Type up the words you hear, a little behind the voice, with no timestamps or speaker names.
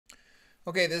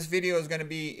Okay, this video is going to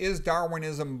be, is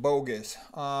Darwinism bogus?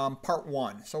 Part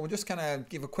 1. So we'll just kind of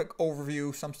give a quick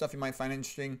overview, some stuff you might find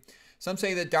interesting. Some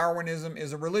say that Darwinism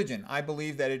is a religion. I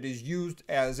believe that it is used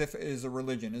as if it is a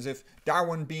religion, as if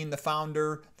Darwin being the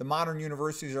founder, the modern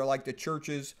universities are like the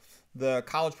churches, the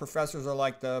college professors are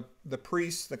like the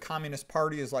priests, the Communist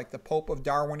Party is like the Pope of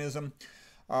Darwinism.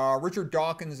 Richard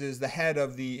Dawkins is the head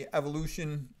of the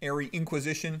evolutionary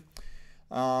inquisition.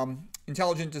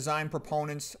 Intelligent design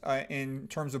proponents in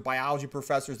terms of biology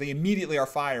professors, they immediately are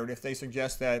fired if they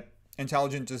suggest that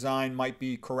intelligent design might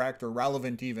be correct or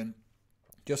relevant even,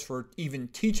 just for even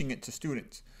teaching it to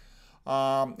students.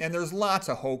 And there's lots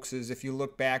of hoaxes if you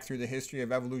look back through the history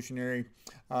of evolutionary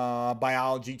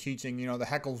biology teaching, you know, the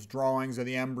Haeckel's drawings of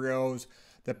the embryos,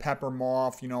 the pepper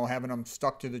moth, you know, having them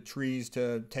stuck to the trees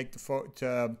to take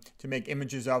the to make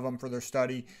images of them for their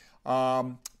study.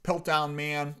 Piltdown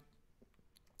Man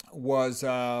was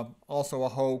also a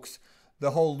hoax.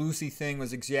 The whole Lucy thing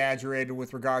was exaggerated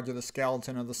with regard to the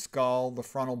skeleton of the skull, the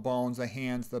frontal bones, the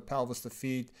hands, the pelvis, the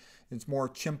feet. It's more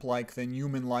chimp-like than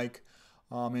human-like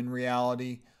in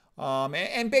reality.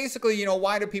 And basically, you know,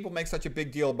 why do people make such a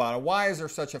big deal about it? Why is there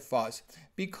such a fuss?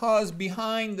 Because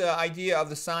behind the idea of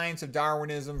the science of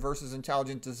Darwinism versus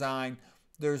intelligent design,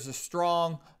 there's a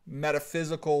strong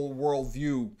metaphysical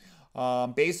worldview.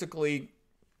 Basically,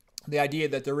 the idea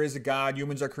that there is a God,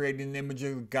 humans are created in the image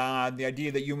of God, the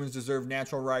idea that humans deserve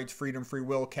natural rights, freedom, free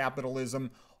will, capitalism,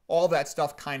 all that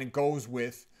stuff kind of goes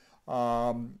with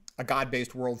a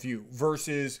God-based worldview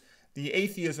versus the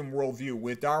atheism worldview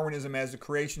with Darwinism as a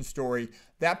creation story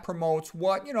that promotes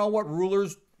what, you know, what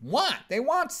rulers want. They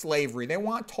want slavery. They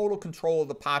want total control of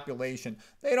the population.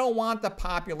 They don't want the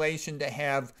population to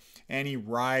have any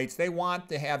rights. They want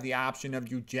to have the option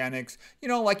of eugenics. You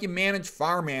know, like you manage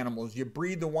farm animals. You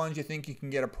breed the ones you think you can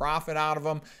get a profit out of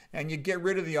them, and you get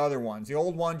rid of the other ones. The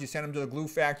old ones, you send them to the glue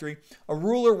factory. A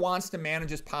ruler wants to manage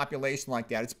his population like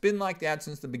that. It's been like that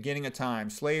since the beginning of time.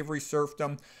 Slavery,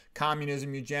 serfdom,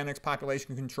 communism, eugenics,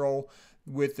 population control,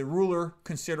 with the ruler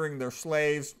considering their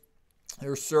slaves,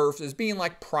 their serfs, as being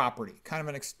like property, kind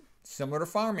of similar to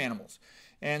farm animals.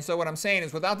 And so what I'm saying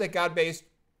is, without that God-based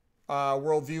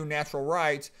worldview, natural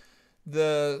rights,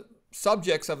 the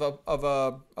subjects of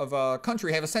a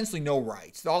country have essentially no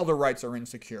rights. All their rights are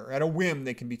insecure. At a whim,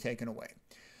 they can be taken away.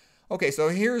 Okay, so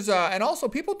here's, and also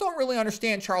people don't really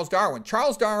understand Charles Darwin.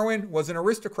 Charles Darwin was an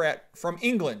aristocrat from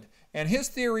England, and his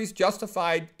theories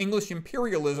justified English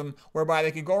imperialism, whereby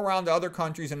they could go around to other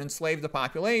countries and enslave the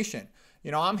population.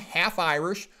 You know, I'm half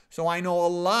Irish, so I know a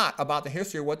lot about the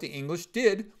history of what the English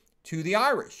did to the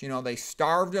Irish. You know, they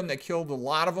starved them. They killed a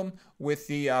lot of them with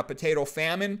the potato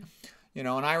famine. You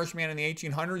know, an Irishman in the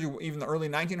 1800s, even the early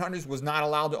 1900s, was not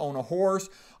allowed to own a horse.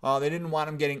 They didn't want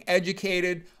him getting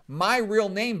educated. My real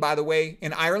name, by the way,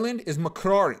 in Ireland is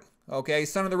McCrory, okay,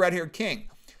 son of the red-haired king.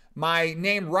 My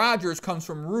name Rogers comes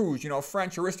from rouge. You know,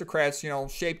 French aristocrats, you know,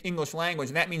 shaped English language,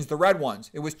 and that means the red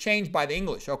ones. It was changed by the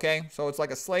English, okay? So it's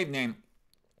like a slave name.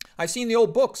 I've seen the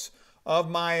old books of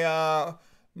my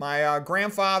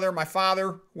grandfather, my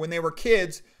father, when they were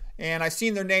kids, and I've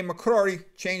seen their name McCrory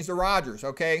changed to Rogers,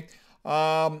 okay?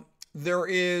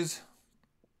 Here's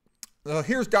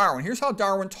Darwin. Here's how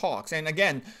Darwin talks. And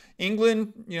again,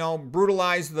 England, you know,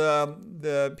 brutalized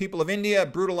the people of India,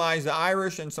 brutalized the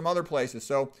Irish and some other places.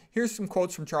 So here's some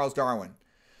quotes from Charles Darwin.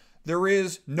 There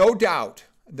is no doubt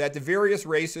that the various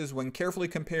races, when carefully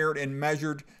compared and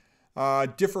measured,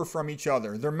 differ from each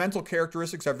other. Their mental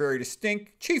characteristics are very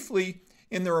distinct, chiefly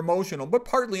in their emotional, but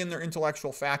partly in their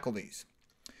intellectual faculties.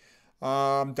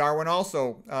 Darwin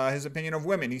also, his opinion of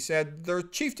women, he said, their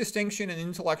chief distinction in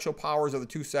intellectual powers of the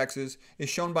two sexes is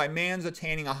shown by man's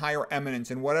attaining a higher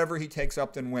eminence in whatever he takes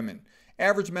up than women.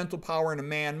 Average mental power in a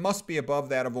man must be above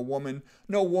that of a woman.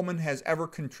 No woman has ever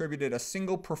contributed a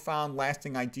single profound,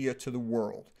 lasting idea to the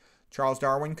world. Charles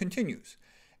Darwin continues,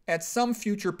 at some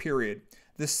future period,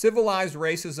 the civilized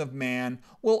races of man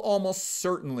will almost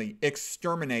certainly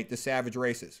exterminate the savage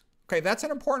races. Okay, that's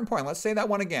an important point. Let's say that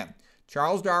one again.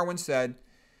 Charles Darwin said,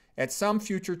 at some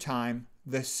future time,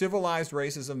 the civilized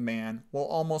races of man will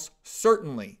almost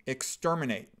certainly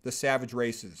exterminate the savage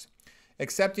races.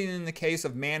 Excepting in the case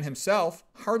of man himself,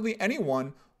 hardly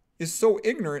anyone is so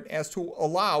ignorant as to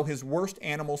allow his worst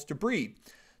animals to breed.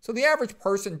 So the average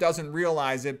person doesn't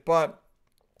realize it, but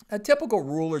a typical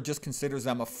ruler just considers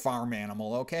them a farm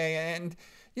animal, okay? And,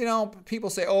 you know, people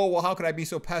say, oh, well, how could I be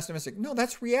so pessimistic? No,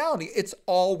 that's reality. It's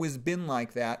always been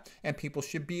like that, and people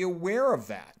should be aware of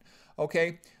that,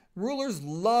 okay? Rulers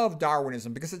love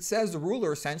Darwinism because it says the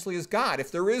ruler essentially is God.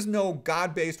 If there is no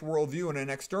God-based worldview and an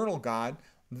external God,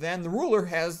 then the ruler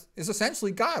is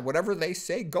essentially God. Whatever they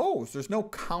say goes. There's no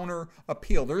counter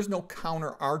appeal. There's no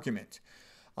counter argument.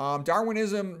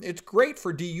 Darwinism, it's great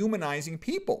for dehumanizing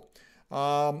people.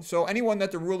 So anyone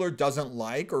that the ruler doesn't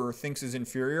like or thinks is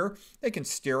inferior, they can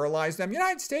sterilize them. The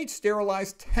United States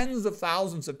sterilized tens of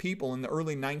thousands of people in the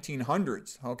early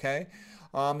 1900s, okay?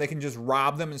 They can just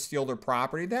rob them and steal their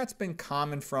property. That's been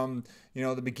common from,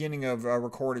 the beginning of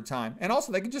recorded time. And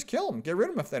also, they can just kill them, get rid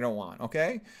of them if they don't want,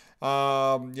 okay?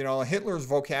 Hitler's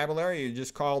vocabulary, he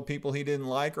just called people he didn't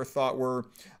like or thought were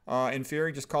inferior,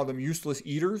 he just called them useless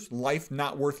eaters, life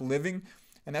not worth living.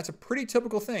 And that's a pretty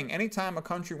typical thing. Anytime a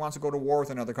country wants to go to war with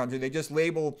another country, they just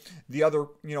label the other,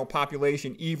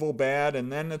 population evil, bad,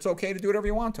 and then it's okay to do whatever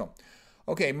you want to them.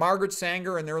 Okay, Margaret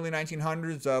Sanger in the early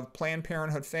 1900s of Planned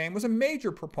Parenthood fame was a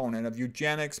major proponent of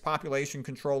eugenics, population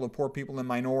control of poor people and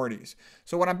minorities.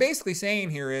 So what I'm basically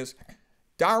saying here is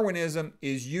Darwinism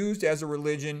is used as a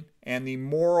religion and the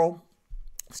moral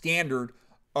standard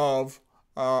of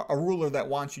a ruler that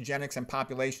wants eugenics and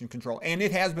population control. And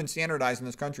it has been standardized in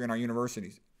this country in our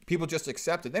universities. People just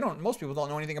accept it. Most people don't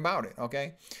know anything about it,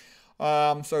 okay?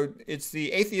 So it's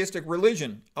the atheistic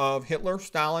religion of Hitler,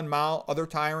 Stalin, Mao, other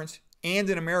tyrants, and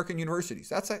in American universities.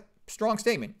 That's a strong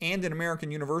statement, and in American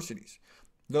universities.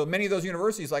 Though many of those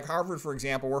universities, like Harvard, for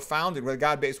example, were founded with a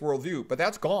God-based worldview, but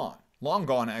that's gone. Long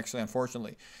gone, actually,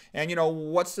 unfortunately. And,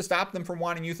 what's to stop them from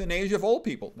wanting euthanasia of old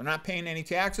people? They're not paying any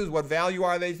taxes. What value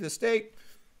are they to the state?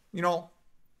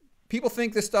 People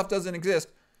think this stuff doesn't exist.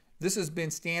 This has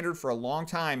been standard for a long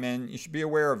time, and you should be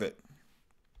aware of it.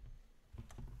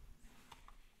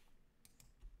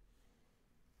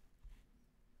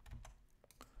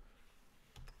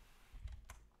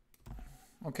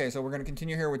 Okay, so we're going to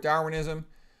continue here with Darwinism.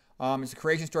 It's a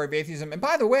creation story of atheism. And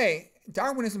by the way,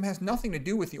 Darwinism has nothing to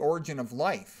do with the origin of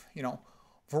life.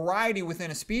 Variety within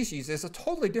a species is a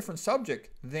totally different subject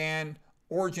than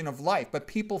origin of life. But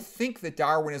people think that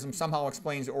Darwinism somehow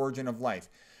explains the origin of life.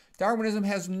 Darwinism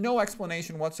has no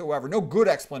explanation whatsoever, no good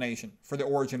explanation for the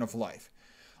origin of life.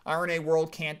 RNA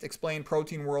world can't explain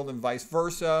protein world and vice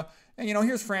versa. And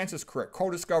here's Francis Crick,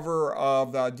 co-discoverer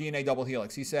of the DNA double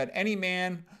helix. He said, any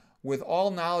man with all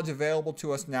knowledge available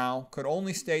to us now could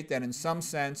only state that in some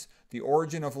sense the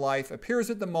origin of life appears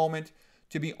at the moment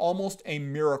to be almost a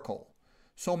miracle.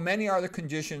 So many are the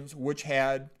conditions which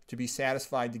had to be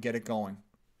satisfied to get it going.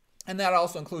 And that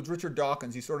also includes Richard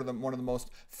Dawkins. He's sort of one of the most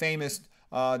famous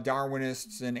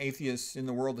Darwinists and atheists in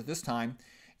the world at this time.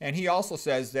 And he also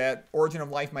says that origin of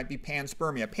life might be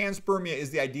panspermia. Panspermia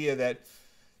is the idea that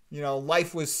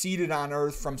life was seeded on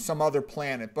Earth from some other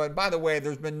planet. But by the way,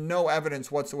 there's been no evidence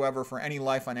whatsoever for any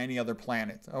life on any other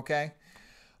planet, okay?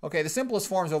 Okay, the simplest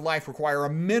forms of life require a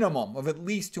minimum of at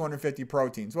least 250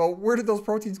 proteins. Well, where did those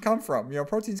proteins come from?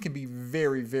 Proteins can be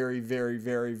very, very, very,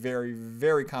 very, very,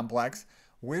 very complex.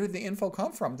 Where did the info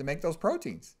come from to make those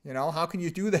proteins? How can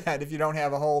you do that if you don't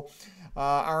have a whole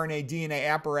RNA, DNA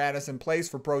apparatus in place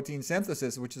for protein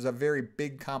synthesis, which is a very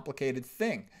big, complicated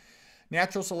thing?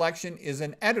 Natural selection is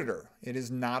an editor. It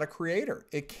is not a creator.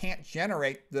 It can't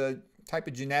generate the type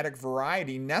of genetic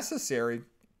variety necessary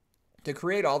to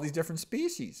create all these different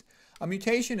species. A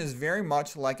mutation is very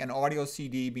much like an audio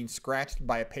CD being scratched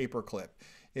by a paper clip.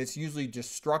 It's usually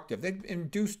destructive. They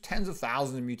induce tens of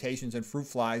thousands of mutations in fruit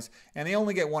flies, and they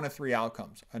only get one of three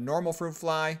outcomes: a normal fruit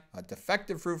fly, a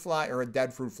defective fruit fly, or a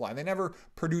dead fruit fly. They never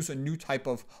produce a new type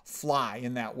of fly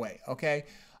in that way, okay?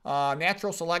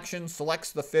 Natural selection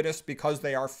selects the fittest because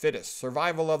they are fittest.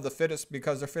 Survival of the fittest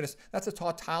because they're fittest. That's a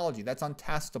tautology. That's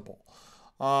untestable.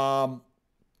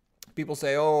 People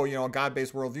say,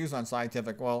 God-based worldview is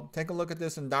unscientific. Well, take a look at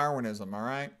this in Darwinism, all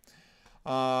right?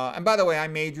 And by the way, I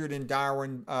majored in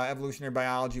Darwin evolutionary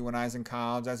biology when I was in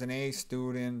college as an A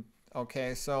student.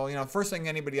 Okay, so, first thing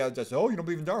anybody else does, you don't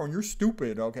believe in Darwin, you're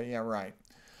stupid. Okay, yeah, right.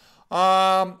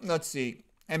 Let's see.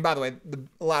 And by the way,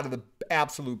 a lot of the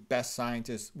absolute best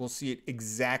scientists will see it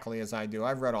exactly as I do.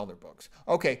 I've read all their books.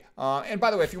 Okay, and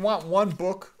by the way, if you want one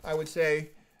book, I would say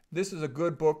this is a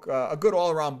good book, a good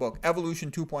all-around book, Evolution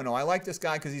 2.0. I like this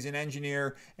guy because he's an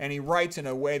engineer, and he writes in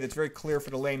a way that's very clear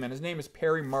for the layman. His name is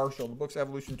Perry Marshall. The book's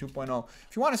Evolution 2.0.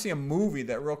 If you want to see a movie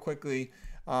that real quickly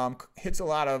hits a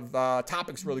lot of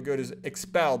topics really good, is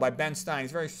Expel by Ben Stein.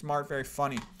 He's very smart, very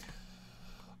funny.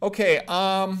 Okay,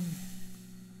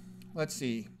 let's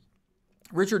see.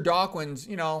 Richard Dawkins,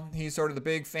 he's sort of the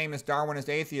big famous Darwinist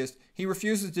atheist. He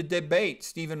refuses to debate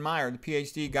Stephen Meyer, the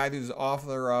PhD guy who's the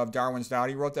author of Darwin's Doubt.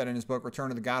 He wrote that in his book, Return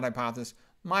to the God Hypothesis.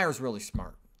 Meyer's really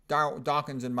smart.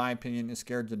 Dawkins, in my opinion, is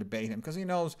scared to debate him because he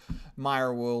knows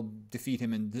Meyer will defeat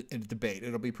him in debate.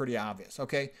 It'll be pretty obvious,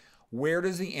 okay? Where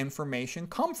does the information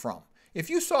come from? If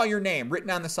you saw your name written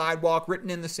on the sidewalk, written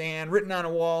in the sand, written on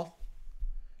a wall,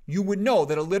 you would know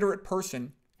that a literate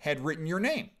person had written your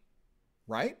name,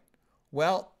 right?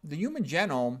 Well, the human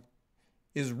genome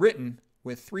is written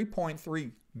with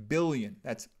 3.3 billion,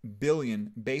 that's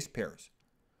billion base pairs.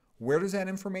 Where does that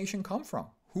information come from?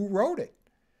 Who wrote it?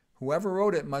 Whoever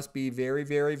wrote it must be very,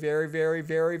 very, very, very,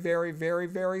 very, very, very,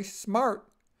 very smart.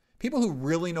 People who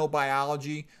really know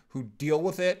biology, who deal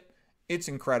with it, it's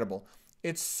incredible.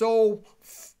 It's so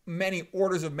many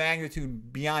orders of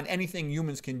magnitude beyond anything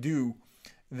humans can do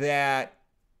that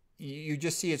you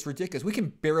just see it's ridiculous. We can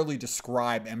barely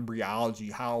describe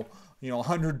embryology, how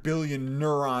 100 billion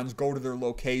neurons go to their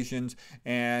locations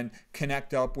and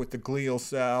connect up with the glial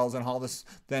cells and all this.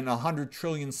 Then 100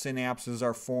 trillion synapses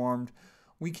are formed.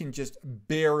 We can just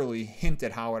barely hint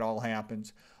at how it all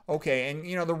happens. Okay, and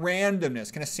the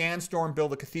randomness. Can a sandstorm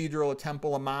build a cathedral, a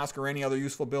temple, a mosque, or any other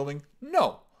useful building?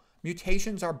 No.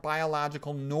 Mutations are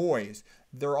biological noise.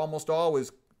 They're almost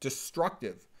always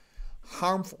destructive,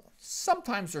 harmful.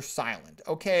 Sometimes they're silent,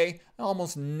 okay?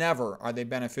 Almost never are they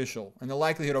beneficial. And the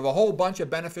likelihood of a whole bunch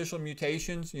of beneficial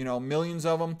mutations, millions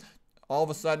of them, all of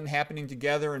a sudden happening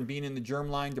together and being in the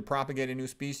germline to propagate a new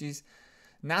species,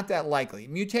 not that likely.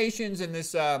 Mutations in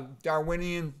this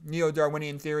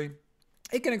neo-Darwinian theory,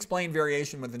 it can explain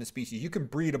variation within a species. You can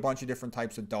breed a bunch of different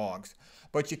types of dogs,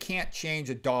 but you can't change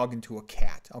a dog into a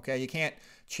cat, okay? You can't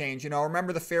change,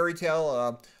 remember the fairy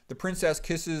tale, the princess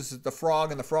kisses the frog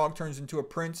and the frog turns into a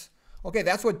prince? Okay,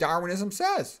 that's what Darwinism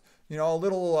says. A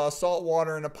little salt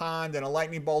water in a pond and a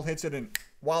lightning bolt hits it and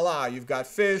voila, you've got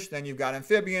fish, then you've got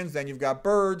amphibians, then you've got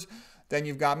birds, then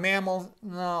you've got mammals.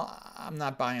 No, I'm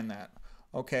not buying that.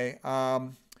 Okay,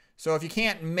 so if you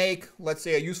can't make, let's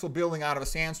say, a useful building out of a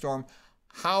sandstorm,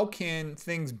 how can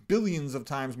things billions of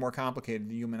times more complicated,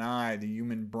 the human eye, the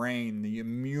human brain, the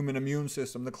human immune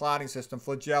system, the clotting system,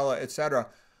 flagella, etc.,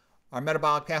 our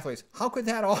metabolic pathways, how could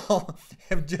that all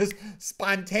have just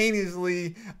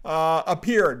spontaneously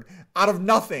appeared out of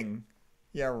nothing?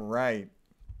 Yeah, right.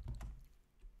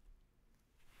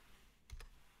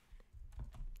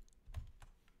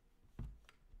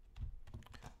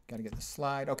 Got to get the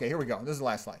slide. Okay, here we go. This is the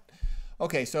last slide.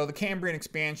 Okay, so the Cambrian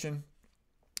Expansion,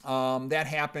 that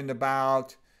happened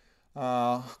about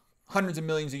hundreds of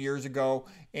millions of years ago.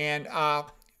 And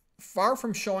far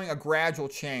from showing a gradual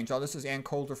change, this is Ann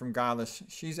Coulter from Godless.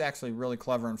 She's actually really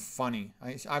clever and funny.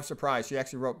 I'm surprised. She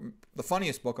actually wrote the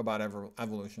funniest book about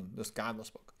evolution, this Godless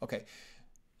book. Okay,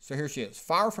 so here she is.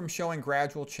 Far from showing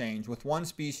gradual change, with one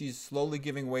species slowly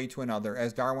giving way to another,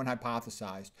 as Darwin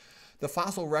hypothesized, the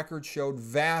fossil record showed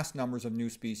vast numbers of new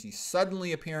species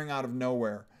suddenly appearing out of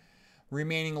nowhere,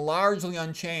 remaining largely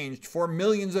unchanged for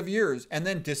millions of years, and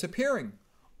then disappearing,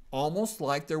 almost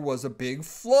like there was a big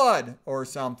flood or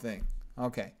something.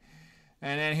 Okay,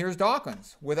 and then here's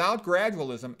Dawkins. Without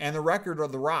gradualism and the record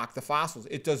of the rock, the fossils,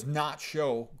 it does not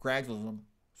show gradualism.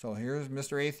 So here's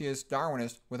Mr. Atheist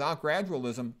Darwinist. Without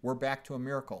gradualism, we're back to a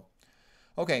miracle.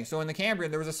 Okay, so in the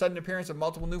Cambrian, there was a sudden appearance of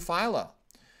multiple new phyla.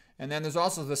 And then there's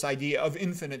also this idea of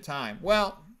infinite time.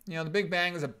 Well, the Big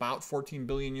Bang was about 14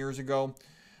 billion years ago.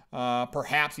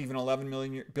 Perhaps even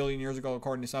 11 billion years ago,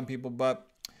 according to some people. But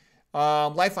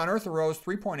life on Earth arose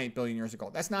 3.8 billion years ago.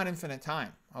 That's not infinite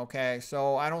time, okay?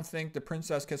 So I don't think the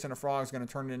princess kissing a frog is going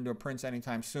to turn it into a prince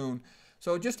anytime soon.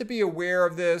 So just to be aware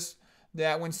of this,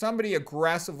 that when somebody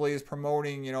aggressively is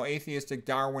promoting, atheistic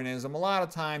Darwinism, a lot of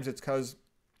times it's because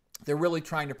they're really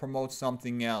trying to promote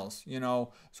something else,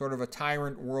 sort of a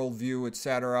tyrant worldview,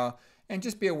 etc. And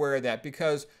just be aware of that,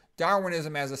 because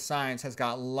Darwinism as a science has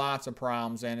got lots of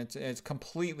problems, and it's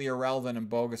completely irrelevant and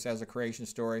bogus as a creation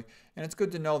story. And it's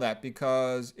good to know that,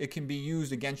 because it can be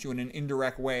used against you in an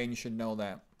indirect way, and you should know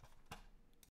that.